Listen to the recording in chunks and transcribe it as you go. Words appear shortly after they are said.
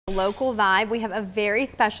Local Vibe, we have a very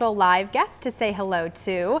special live guest to say hello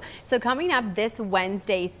to. So coming up this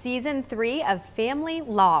Wednesday, season 3 of Family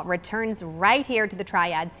Law returns right here to the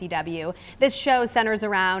Triad CW. This show centers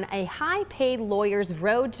around a high-paid lawyer's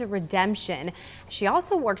road to redemption. She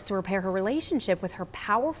also works to repair her relationship with her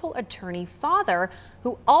powerful attorney father,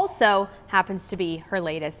 who also happens to be her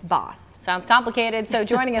latest boss. Sounds complicated. So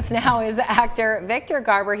joining us now is actor Victor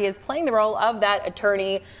Garber. He is playing the role of that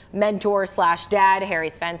attorney, mentor / dad, Harry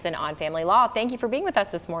Svensson, on Family Law. Thank you for being with us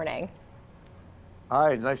this morning.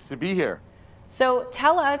 Hi, nice to be here. So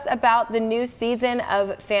tell us about the new season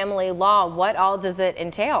of Family Law. What all does it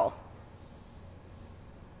entail?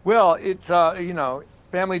 Well, it's,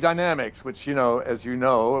 family dynamics, which, as you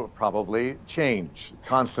know, probably change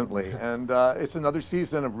constantly. And it's another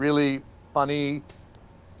season of really funny,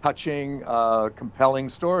 touching, compelling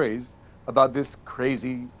stories about this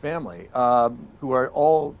crazy family who are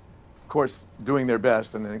all, of course, doing their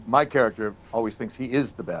best. And my character always thinks he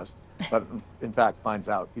is the best, but in fact finds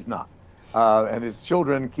out he's not. And his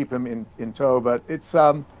children keep him in tow. But it's,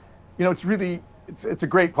 it's really, it's a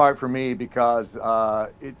great part for me because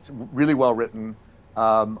it's really well written.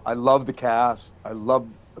 I love the cast. I love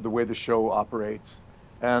the way the show operates.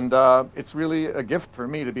 And it's really a gift for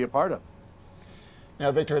me to be a part of. Now,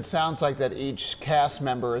 Victor, it sounds like that each cast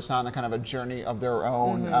member is on a kind of a journey of their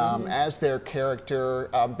own as their character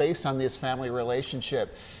based on this family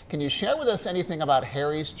relationship. Can you share with us anything about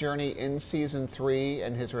Harry's journey in season 3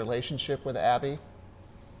 and his relationship with Abby?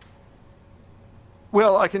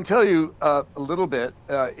 Well, I can tell you a little bit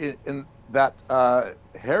in that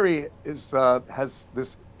Harry has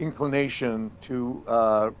this inclination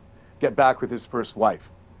to get back with his first wife,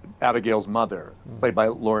 Abigail's mother, played by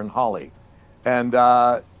Lauren Holly. And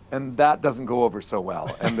that doesn't go over so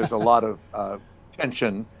well. And there's a lot of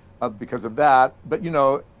tension because of that. But,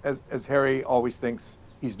 as Harry always thinks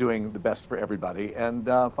he's doing the best for everybody and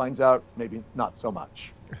finds out maybe not so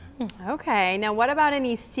much. Okay, now what about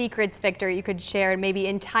any secrets, Victor, you could share and maybe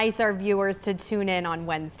entice our viewers to tune in on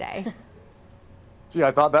Wednesday? Gee,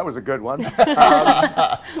 I thought that was a good one.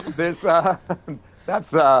 There's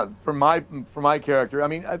that's for my character. I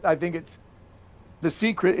mean, I think it's the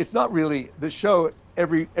secret. It's not really the show.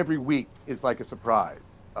 Every week is like a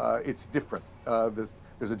surprise. It's different.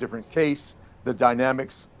 There's a different case. The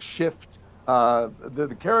dynamics shift.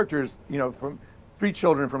 The characters, from 3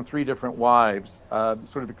 children from 3 different wives,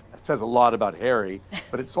 sort of says a lot about Harry,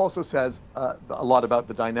 but it also says a lot about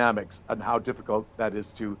the dynamics and how difficult that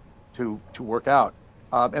is to work out.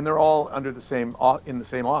 And they're all under in the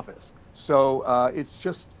same office. So it's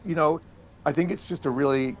just, I think it's just a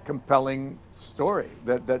really compelling story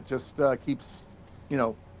that just keeps,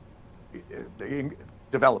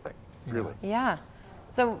 developing, really. Yeah.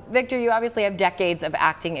 So, Victor, you obviously have decades of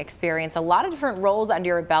acting experience, a lot of different roles under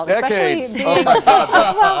your belt. Decades. Especially being... Oh my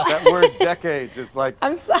God. That word decades is like...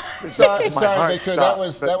 I'm sorry. Sorry, Victor,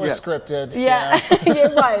 stops, that was scripted. Yeah,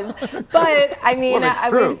 it was. But, I mean,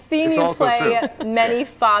 well, we've seen you play many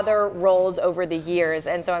father roles over the years,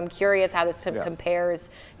 and so I'm curious how this compares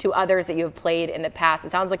to others that you have played in the past.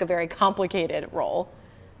 It sounds like a very complicated role.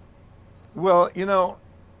 Well,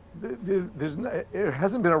 there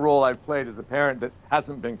hasn't been a role I've played as a parent that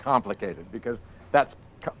hasn't been complicated, because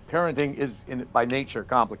parenting is by nature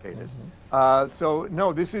complicated. So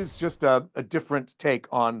no, this is just a different take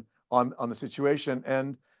on the situation.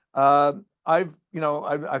 And I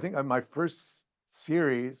think my first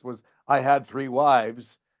series was I had 3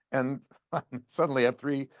 wives, and suddenly I have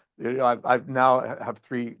 3. I've now have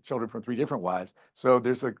 3 children from 3 different wives. So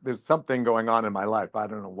there's something going on in my life. I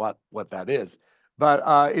don't know what that is. But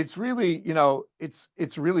it's really,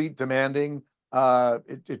 it's really demanding.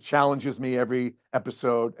 It challenges me every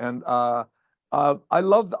episode, and I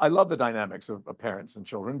love the dynamics of parents and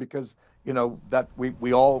children, because that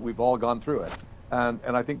we've all gone through it, and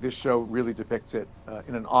I think this show really depicts it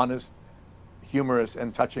in an honest, humorous,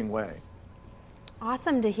 and touching way.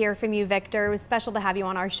 Awesome to hear from you, Victor. It was special to have you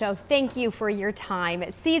on our show. Thank you for your time.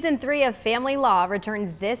 Season 3 of Family Law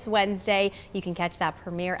returns this Wednesday. You can catch that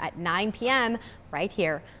premiere at 9 p.m. right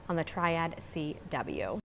here on the Triad CW.